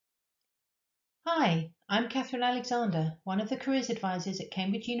Hi, I'm Catherine Alexander, one of the Careers Advisors at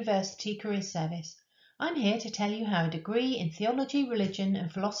Cambridge University Careers Service. I'm here to tell you how a degree in theology, religion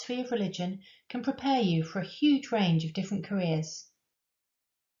and philosophy of religion can prepare you for a huge range of different careers.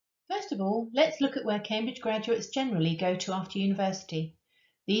 First of all, let's look at where Cambridge graduates generally go to after university.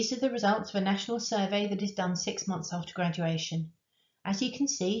 These are the results of a national survey that is done 6 months after graduation. As you can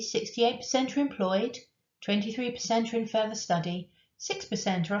see, 68% are employed, 23% are in further study,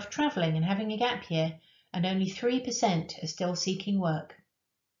 6% are off travelling and having a gap year, and only 3% are still seeking work.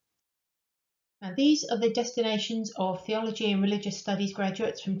 Now, these are the destinations of theology and religious studies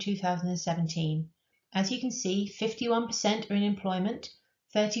graduates from 2017. As you can see, 51% are in employment,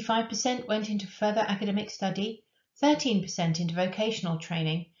 35% went into further academic study, 13% into vocational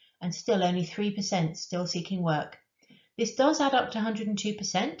training, and still only 3% still seeking work. This does add up to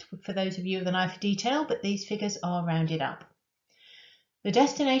 102% for those of you with an eye for detail, but these figures are rounded up. The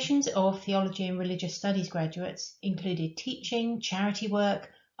destinations of theology and religious studies graduates included teaching, charity work,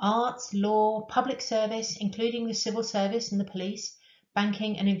 arts, law, public service, including the civil service and the police,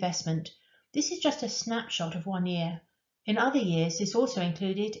 banking and investment. This is just a snapshot of 1 year. In other years, this also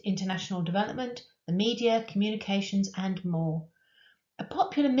included international development, the media, communications and more. A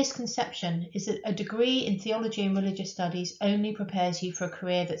popular misconception is that a degree in theology and religious studies only prepares you for a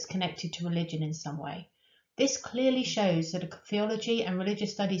career that's connected to religion in some way. This clearly shows that a theology and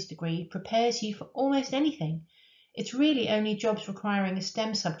religious studies degree prepares you for almost anything. It's really only jobs requiring a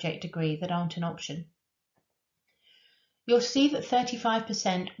STEM subject degree that aren't an option. You'll see that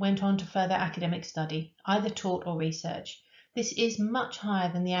 35% went on to further academic study, either taught or research. This is much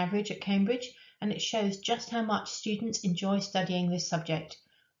higher than the average at Cambridge, and it shows just how much students enjoy studying this subject.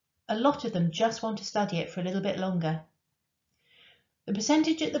 A lot of them just want to study it for a little bit longer. The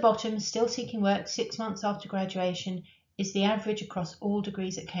percentage at the bottom, still seeking work 6 months after graduation, is the average across all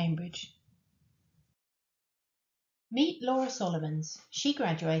degrees at Cambridge. Meet Laura Solomons. She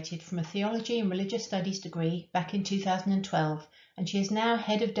graduated from a theology and religious studies degree back in 2012, and she is now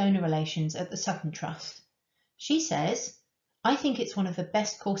head of donor relations at the Sutton Trust. She says, "I think it's one of the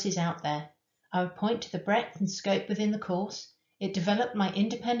best courses out there. I would point to the breadth and scope within the course. It developed my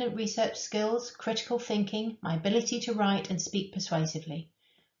independent research skills, critical thinking, my ability to write and speak persuasively.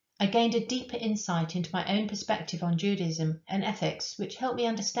 I gained a deeper insight into my own perspective on Judaism and ethics, which helped me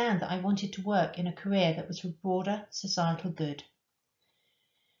understand that I wanted to work in a career that was for broader societal good."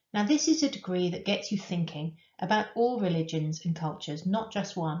 Now, this is a degree that gets you thinking about all religions and cultures, not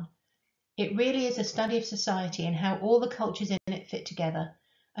just one. It really is a study of society and how all the cultures in it fit together.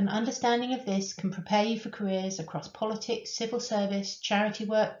 An understanding of this can prepare you for careers across politics, civil service, charity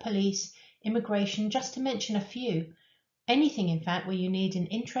work, police, immigration, just to mention a few. Anything, in fact, where you need an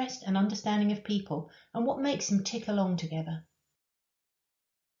interest and understanding of people and what makes them tick along together.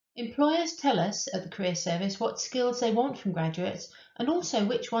 Employers tell us at the Career Service what skills they want from graduates and also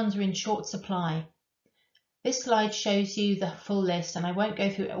which ones are in short supply. This slide shows you the full list, and I won't go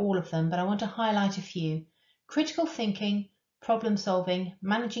through all of them, but I want to highlight a few. Critical thinking, problem solving,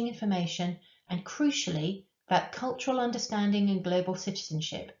 managing information, and crucially, that cultural understanding and global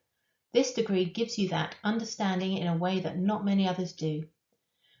citizenship. This degree gives you that understanding in a way that not many others do.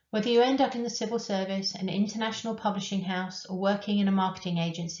 Whether you end up in the civil service, an international publishing house, or working in a marketing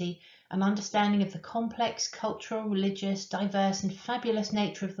agency, an understanding of the complex cultural, religious, diverse, and fabulous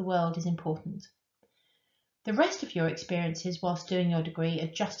nature of the world is important. The rest of your experiences whilst doing your degree are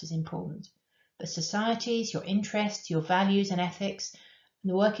just as important. The societies, your interests, your values and ethics,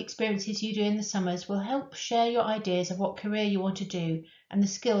 and the work experiences you do in the summers will help share your ideas of what career you want to do and the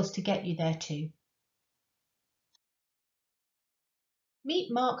skills to get you there too.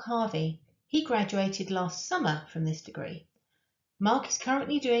 Meet Mark Harvey. He graduated last summer from this degree. Mark is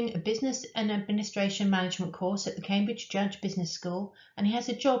currently doing a business and administration management course at the Cambridge Judge Business School, and he has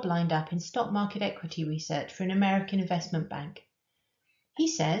a job lined up in stock market equity research for an American investment bank. He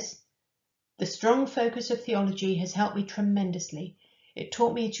says, "The strong focus of theology has helped me tremendously. It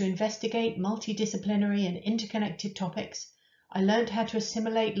taught me to investigate multidisciplinary and interconnected topics. I learned how to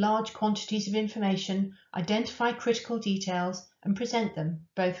assimilate large quantities of information, identify critical details, and present them,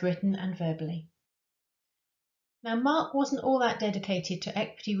 both written and verbally." Now, Mark wasn't all that dedicated to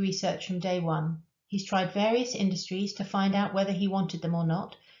equity research from day one. He's tried various industries to find out whether he wanted them or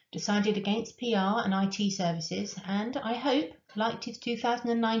not, decided against PR and IT services, and, I hope, liked his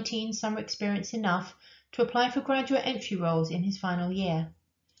 2019 summer experience enough to apply for graduate entry roles in his final year.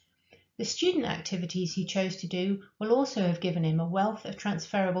 The student activities he chose to do will also have given him a wealth of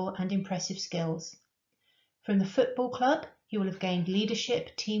transferable and impressive skills. From the football club, he will have gained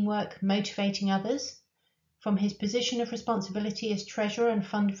leadership, teamwork, motivating others. From his position of responsibility as Treasurer and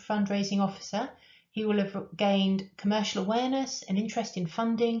Fundraising Officer, he will have gained commercial awareness, an interest in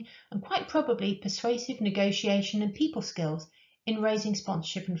funding, and quite probably persuasive negotiation and people skills in raising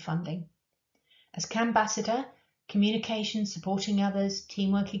sponsorship and funding. As Cambassador, communication, supporting others,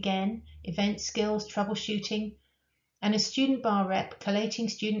 teamwork again, event skills, troubleshooting, and as student bar rep, collating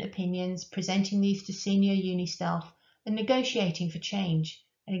student opinions, presenting these to senior uni staff, and negotiating for change,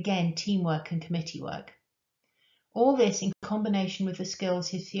 and again, teamwork and committee work. All this in combination with the skills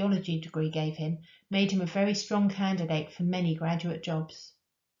his theology degree gave him made him a very strong candidate for many graduate jobs.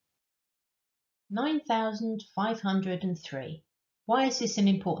 9,503. Why is this an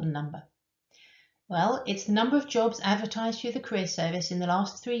important number? Well, it's the number of jobs advertised through the Career Service in the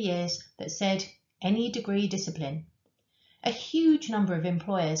last 3 years that said any degree discipline. A huge number of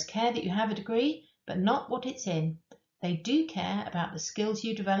employers care that you have a degree, but not what it's in. They do care about the skills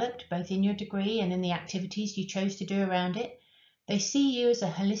you developed, both in your degree and in the activities you chose to do around it. They see you as a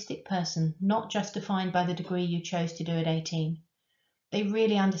holistic person, not just defined by the degree you chose to do at 18. They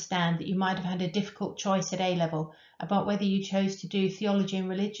really understand that you might have had a difficult choice at A-level about whether you chose to do theology and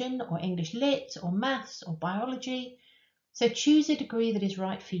religion, or English lit, or maths, or biology. So choose a degree that is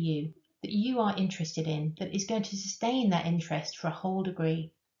right for you, that you are interested in, that is going to sustain that interest for a whole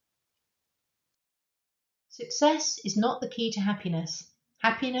degree. Success is not the key to happiness.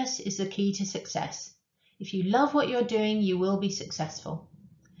 Happiness is the key to success. If you love what you're doing, you will be successful.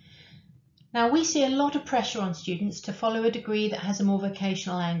 Now, we see a lot of pressure on students to follow a degree that has a more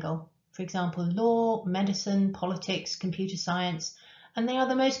vocational angle. For example, law, medicine, politics, computer science, and they are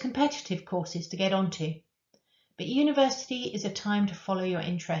the most competitive courses to get onto. But university is a time to follow your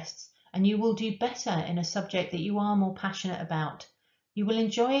interests, and you will do better in a subject that you are more passionate about. You will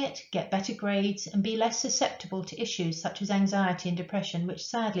enjoy it, get better grades, and be less susceptible to issues such as anxiety and depression, which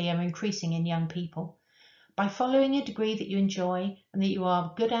sadly are increasing in young people. By following a degree that you enjoy and that you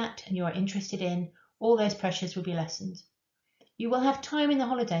are good at and you are interested in, all those pressures will be lessened. You will have time in the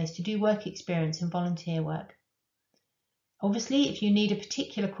holidays to do work experience and volunteer work. Obviously, if you need a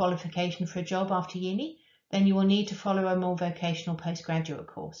particular qualification for a job after uni, then you will need to follow a more vocational postgraduate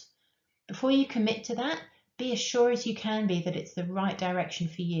course. Before you commit to that, be as sure as you can be that it's the right direction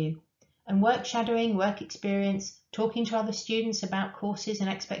for you. And work shadowing, work experience, talking to other students about courses and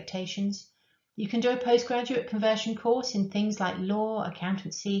expectations. You can do a postgraduate conversion course in things like law,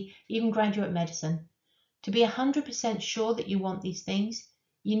 accountancy, even graduate medicine. To be 100% sure that you want these things,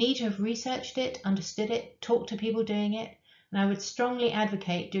 you need to have researched it, understood it, talked to people doing it, and I would strongly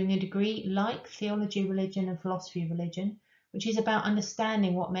advocate doing a degree like Theology, Religion and Philosophy of Religion, which is about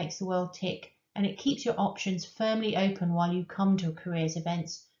understanding what makes the world tick, and it keeps your options firmly open while you come to careers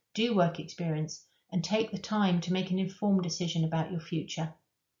events, do work experience, and take the time to make an informed decision about your future.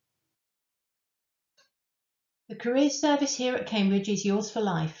 The Careers Service here at Cambridge is yours for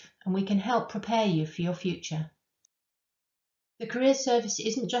life, and we can help prepare you for your future. The Careers Service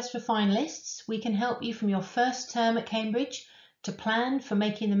isn't just for finalists. We can help you from your first term at Cambridge to plan for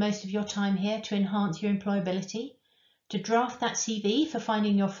making the most of your time here to enhance your employability, to draft that CV for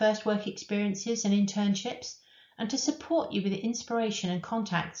finding your first work experiences and internships, and to support you with inspiration and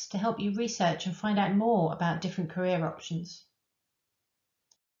contacts to help you research and find out more about different career options.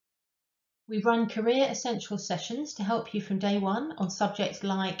 We run career essential sessions to help you from day one on subjects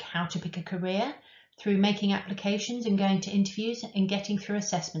like how to pick a career, through making applications and going to interviews and getting through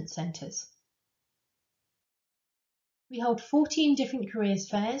assessment centres. We hold 14 different careers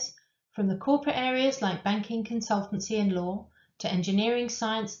fairs, from the corporate areas like banking, consultancy and law, to engineering,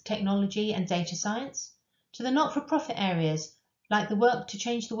 science, technology and data science, to the not-for-profit areas like the Work to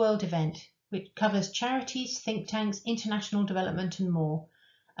Change the World event, which covers charities, think tanks, international development and more,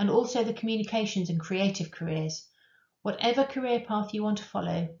 and also the communications and creative careers. Whatever career path you want to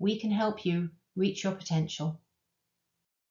follow, we can help you reach your potential.